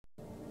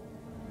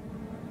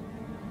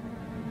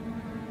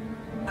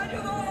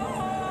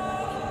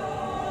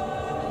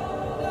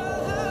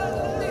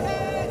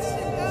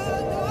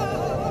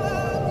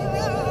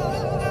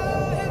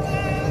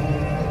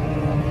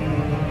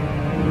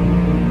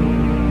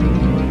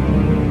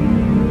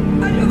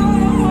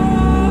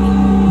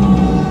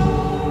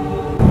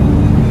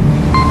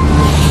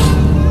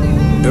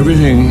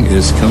everything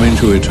is coming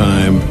to a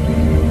time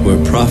where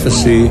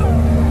prophecy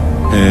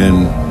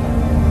and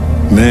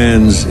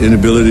man's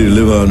inability to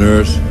live on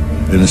earth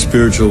in a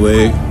spiritual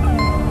way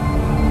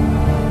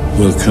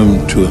will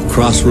come to a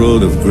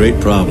crossroad of great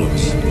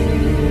problems.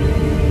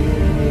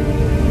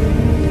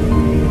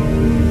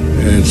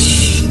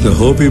 It's the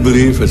Hopi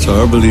belief, it's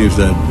our belief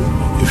that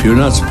if you're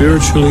not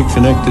spiritually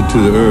connected to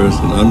the earth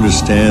and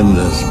understand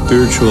the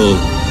spiritual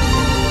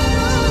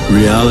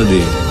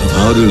reality of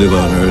how to live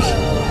on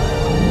earth,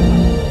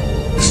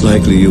 it's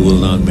likely you will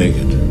not make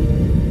it.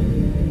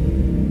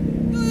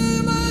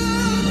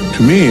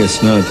 To me,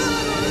 it's not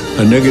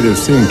a negative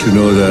thing to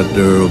know that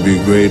there will be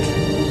great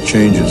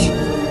changes.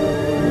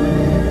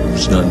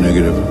 It's not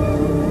negative.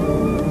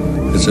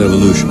 It's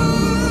evolution.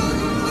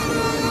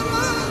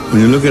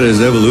 When you look at it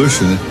as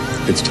evolution,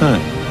 it's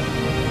time.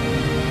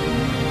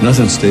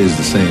 Nothing stays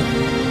the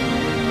same.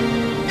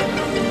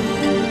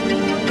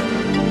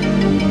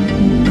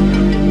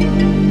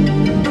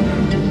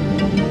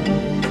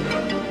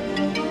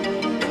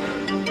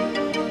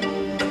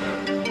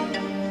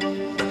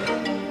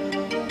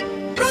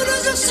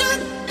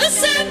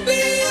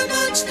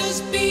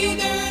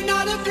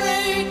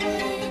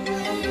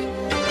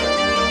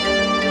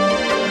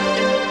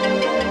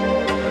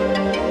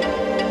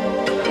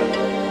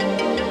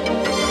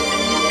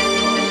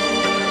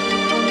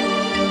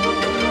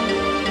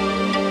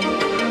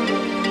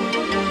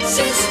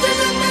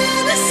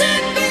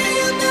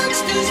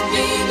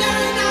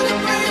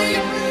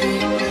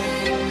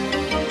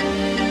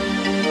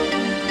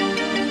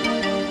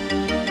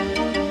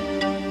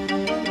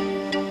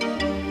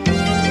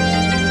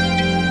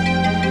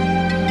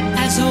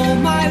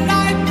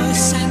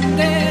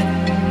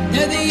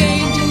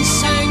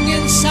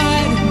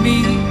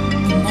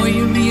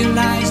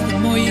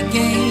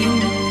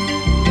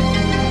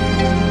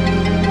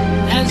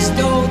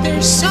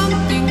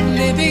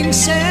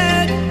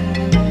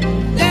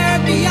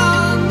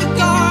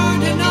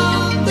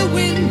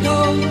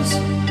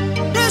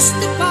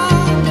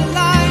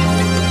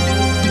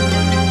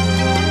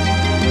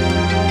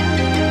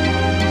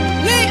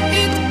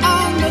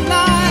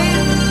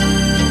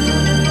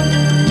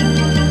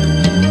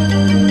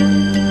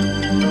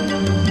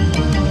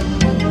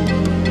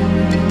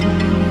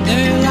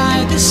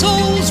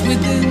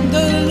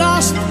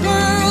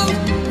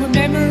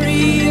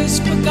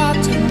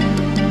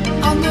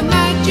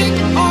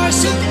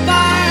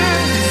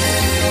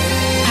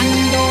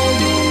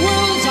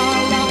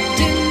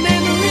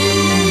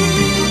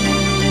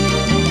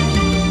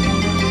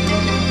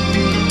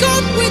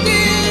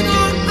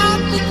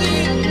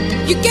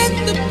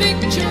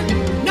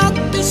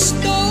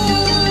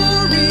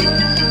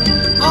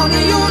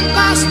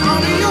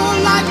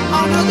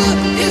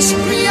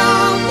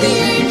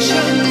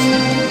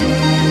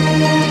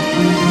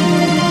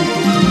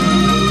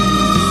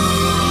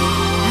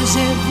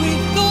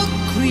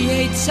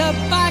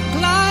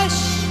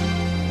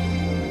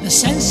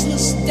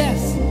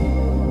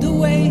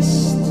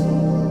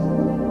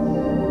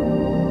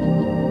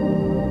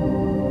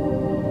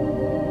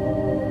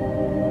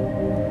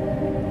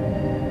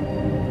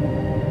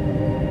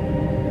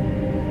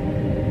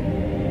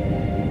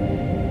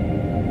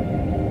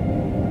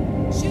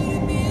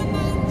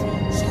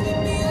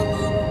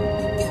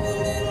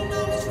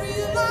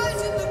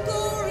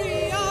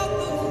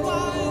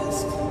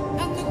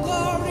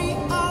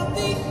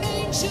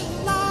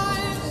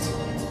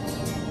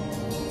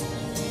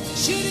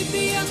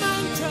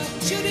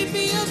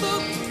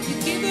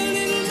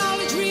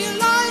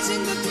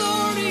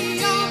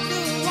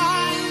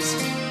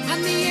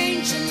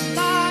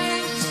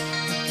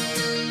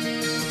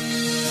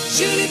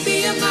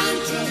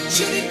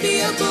 Should it be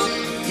a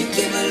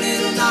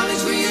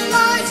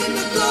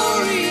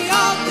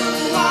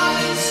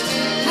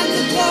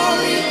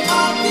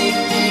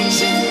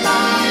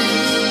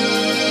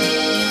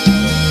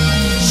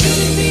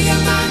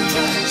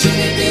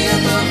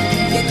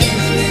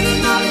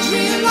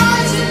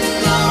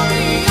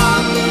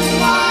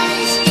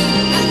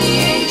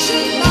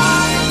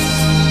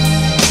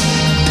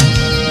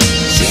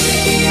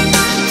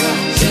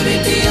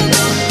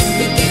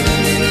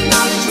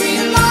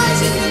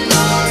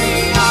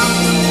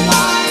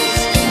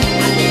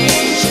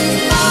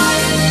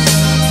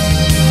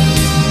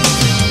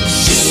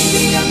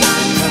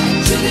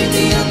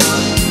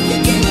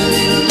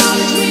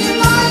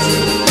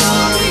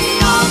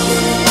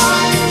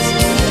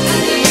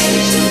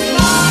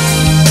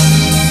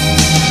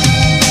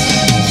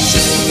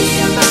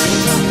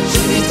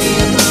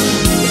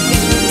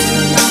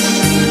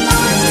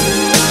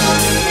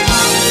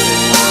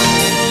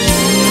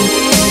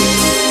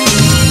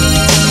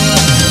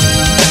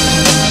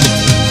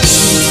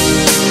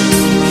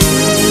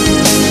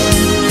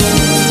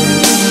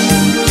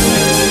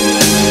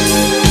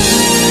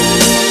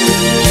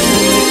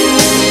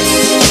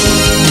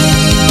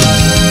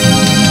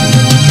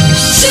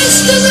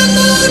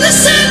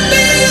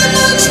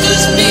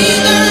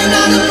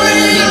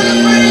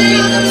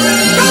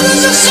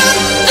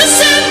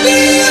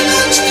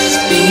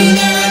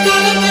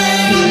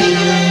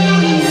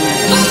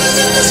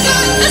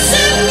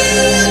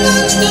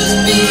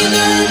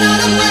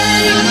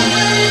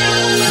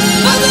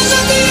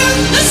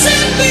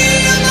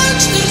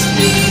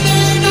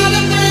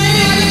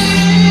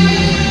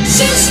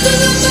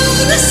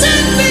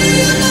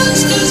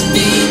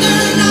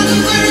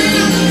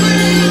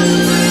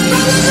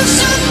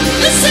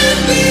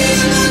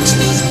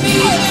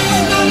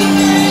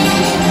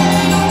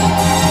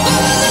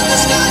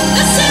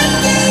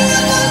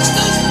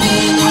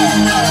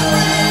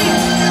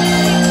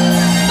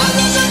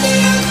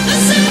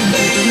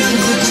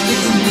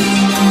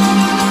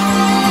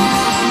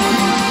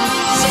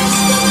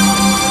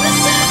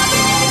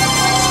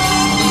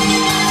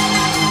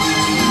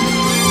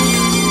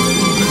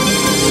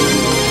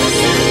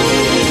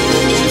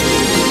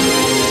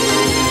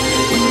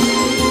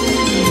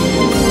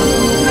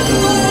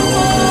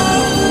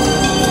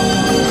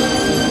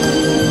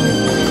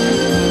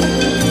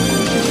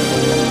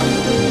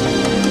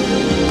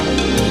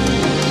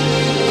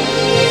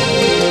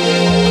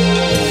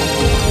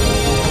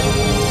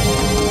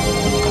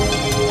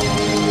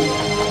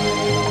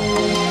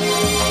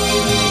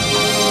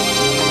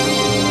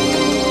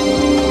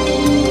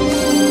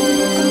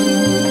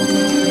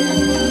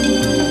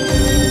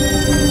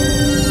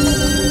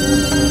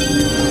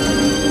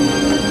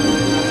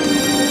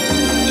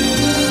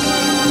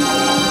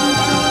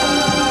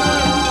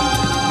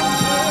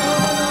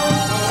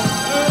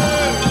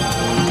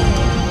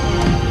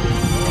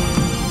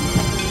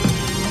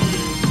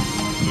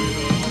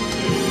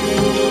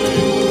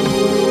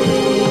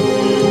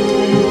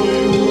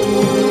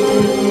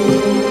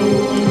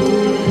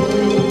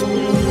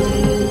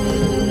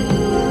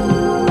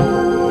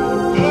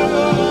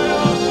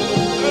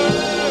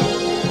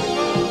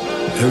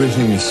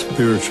Everything is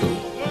spiritual.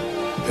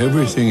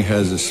 Everything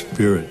has a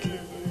spirit.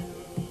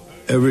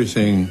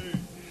 Everything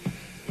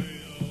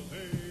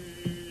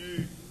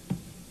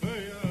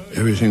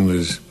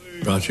was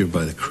brought to you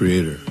by the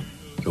Creator,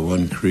 the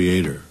one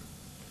Creator.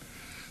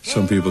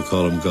 Some people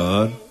call him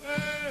God,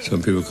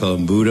 some people call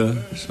him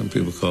Buddha, some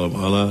people call him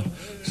Allah,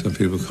 some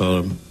people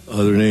call him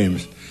other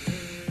names.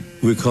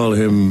 We call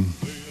him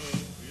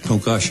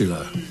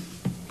Tonkashila,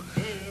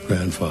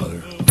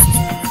 grandfather.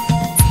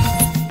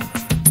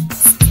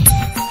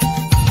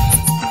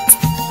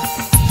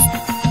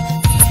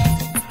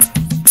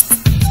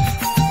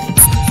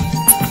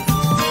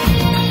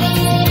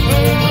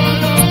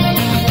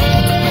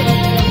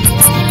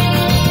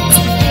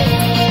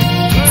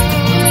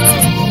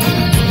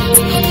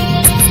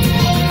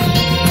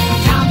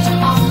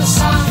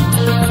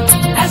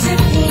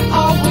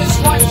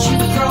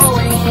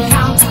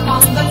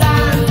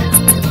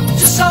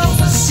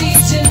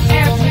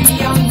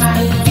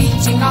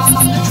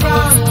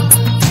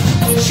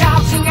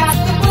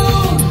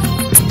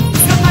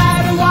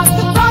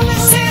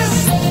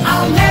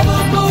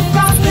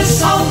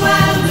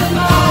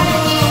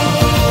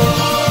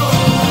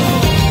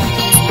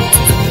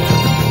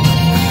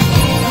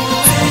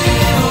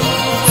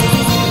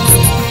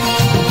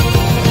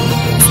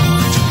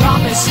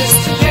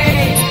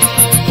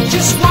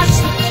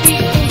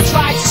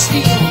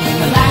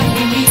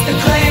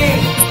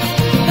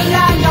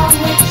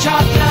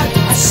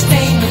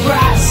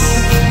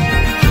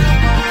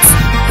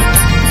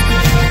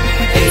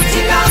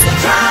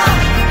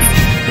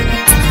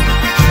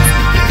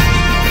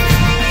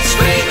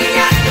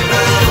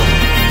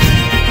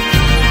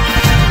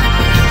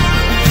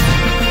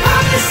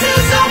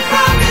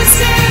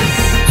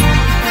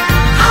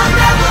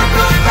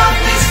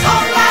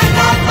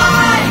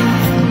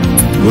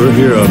 We're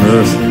here on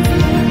Earth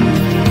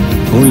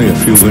only a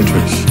few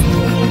winters.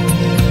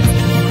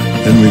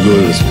 Then we go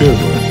to the spirit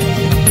world.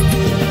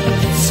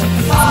 It's a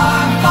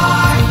far,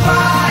 far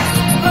cry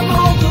from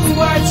all the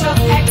words of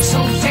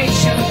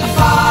exaltation. A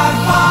far,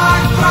 far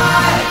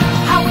cry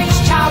how each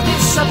child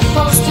is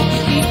supposed to be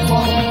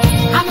equal.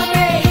 I'm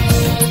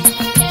amazed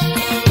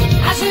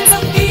as we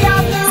look the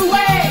other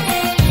way.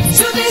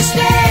 To this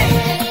day,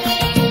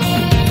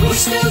 we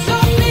still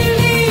don't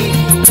believe.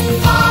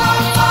 Far,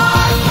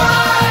 far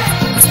cry,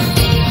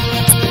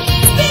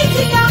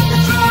 beating out the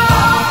drum.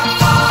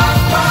 Far, far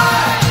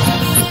cry,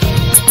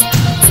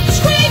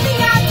 screaming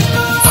at the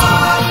moon.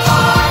 Far,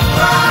 far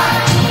cry,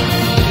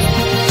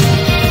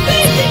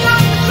 beating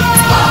out the drum.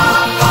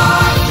 Far,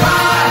 far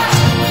cry.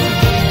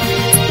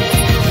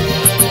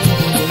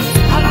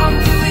 How long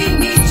do we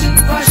need to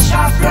push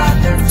our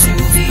brother to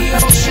the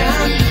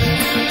ocean?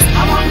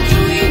 How long do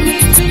we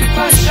need to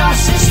push our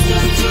sister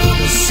to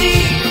the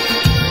sea?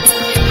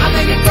 How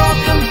many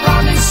broken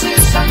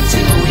promises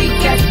until we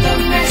get the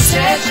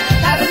message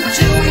that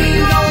until we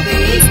know the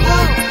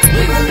equal,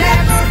 we will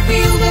never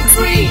feel the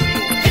free?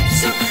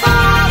 It's a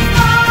far,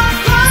 far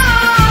cry.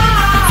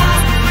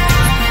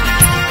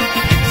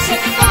 It's a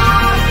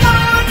far,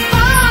 far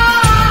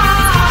cry.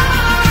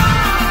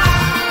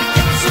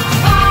 It's a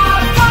far,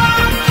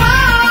 far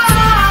cry.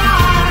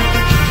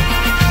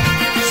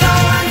 So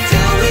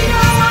until we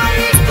know our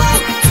equal,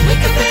 we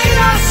commit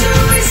our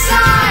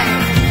suicide.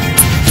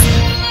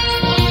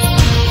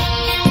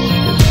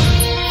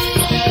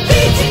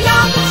 Beating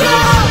on the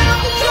drum,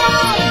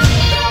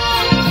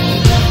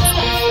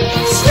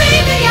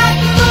 screaming at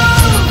the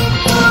moon.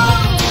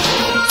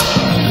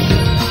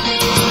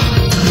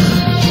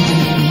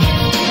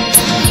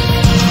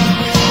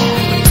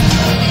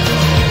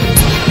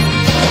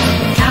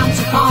 Count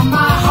upon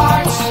my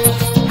heart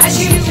as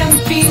you can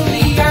feel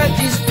the earth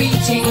is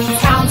beating.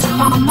 Count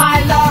upon my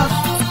love,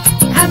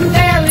 and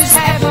there is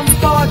heaven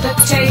for the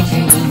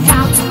taking.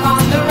 Count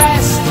upon the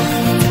rest,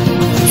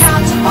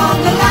 count upon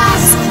the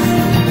last,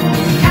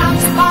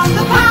 count upon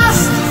the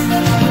past,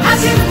 as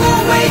it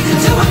will wait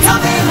until we're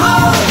coming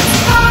home.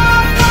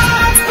 Far,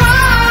 far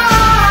cry.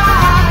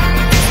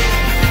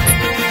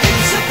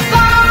 It's a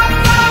far,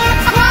 far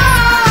cry.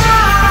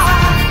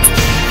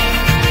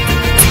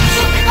 It's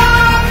a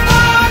far,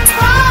 far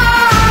cry.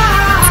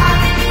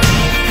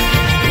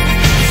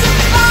 It's a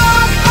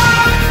far,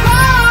 far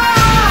cry.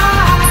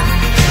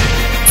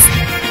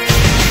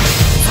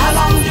 How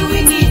long do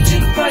we need to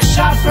push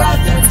our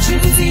brother to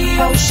the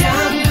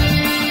ocean?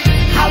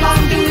 How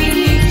long do we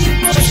need to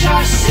push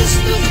our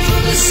sister to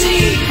the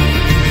sea?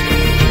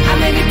 How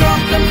many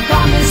broken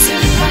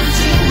promises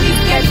until we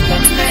get the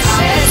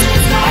message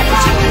that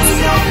until we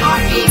know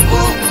our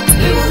equal,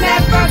 we will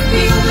never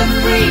feel the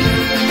free?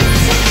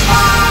 It's a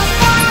far,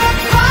 far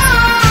cry,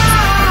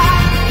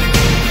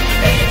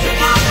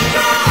 beating on the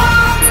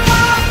drum,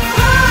 far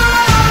cry,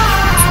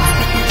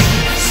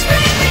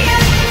 screaming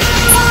at the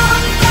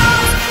moon,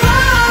 far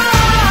cry,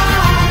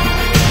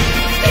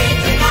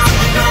 beating on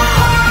the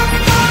drum,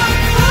 far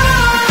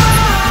cry,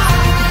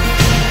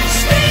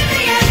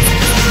 screaming at the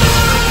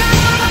moon,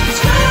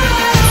 screaming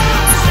at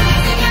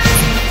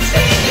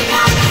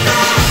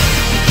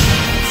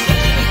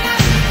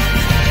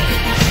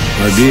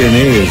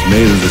DNA is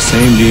made of the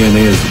same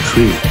DNA as the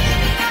tree.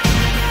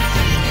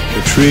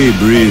 The tree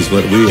breathes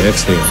what we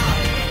exhale.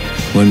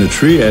 When the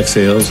tree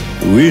exhales,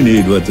 we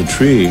need what the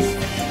tree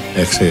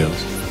exhales.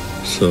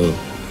 So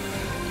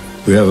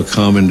we have a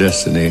common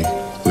destiny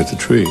with the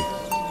tree.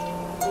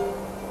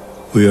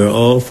 We are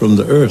all from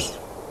the earth.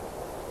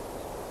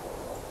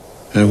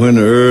 And when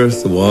the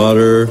earth, the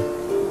water,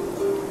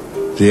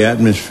 the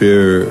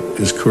atmosphere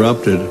is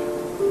corrupted,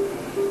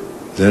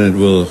 then it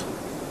will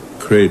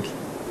create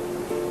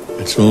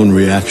its own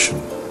reaction.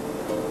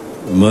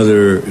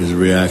 Mother is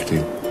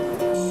reacting.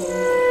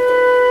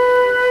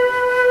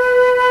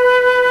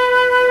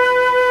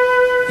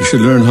 You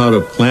should learn how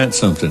to plant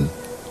something.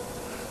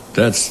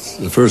 That's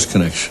the first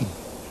connection.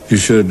 You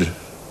should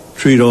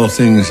treat all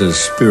things as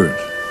spirit.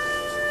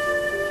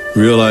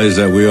 Realize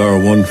that we are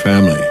one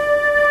family.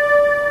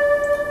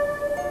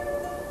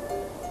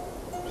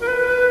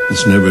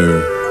 It's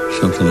never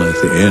something like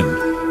the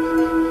end.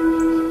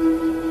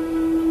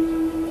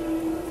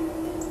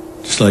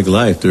 Just like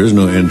life, there is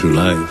no end to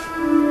life.